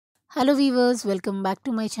Hello viewers, welcome back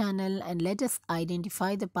to my channel and let us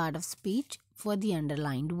identify the part of speech for the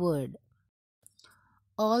underlined word.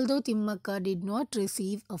 Although Timmakka did not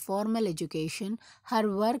receive a formal education, her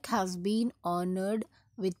work has been honored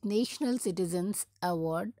with National Citizens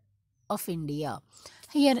Award of India.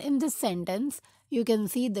 Here in this sentence, you can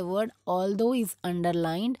see the word although is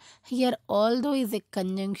underlined. Here although is a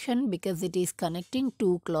conjunction because it is connecting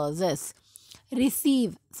two clauses.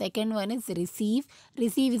 Receive, second one is receive.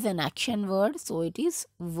 Receive is an action word, so it is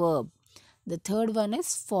verb. The third one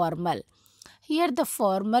is formal. Here the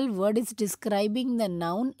formal word is describing the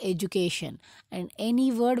noun education, and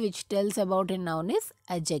any word which tells about a noun is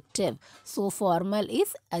adjective. So formal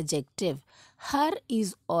is adjective. Her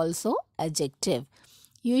is also adjective.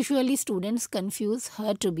 Usually students confuse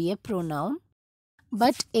her to be a pronoun,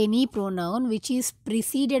 but any pronoun which is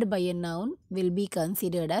preceded by a noun will be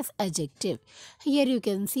considered as adjective. Here you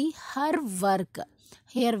can see her work.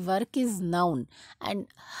 Here work is noun and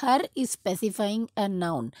her is specifying a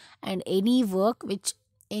noun, and any word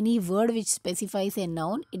which specifies a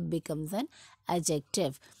noun, it becomes an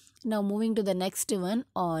adjective. Now moving to the next one,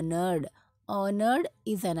 honored. Honored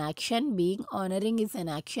is an action, being honoring is an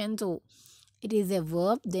action, so it is a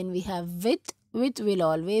verb. Then we have with. With will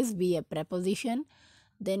always be a preposition.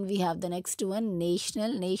 Then we have the next one,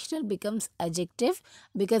 national. National becomes adjective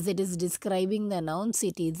because it is describing the noun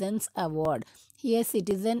citizens award. Here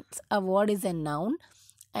citizens award is a noun,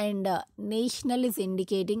 and national is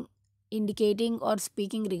indicating or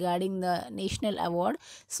speaking regarding the national award.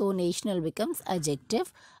 So national becomes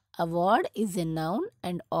adjective. Award is a noun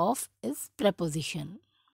and of is preposition.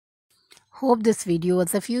 Hope this video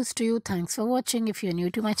was of use to you. Thanks for watching. If you're new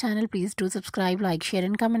to my channel, please do subscribe, like, share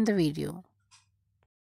and comment the video.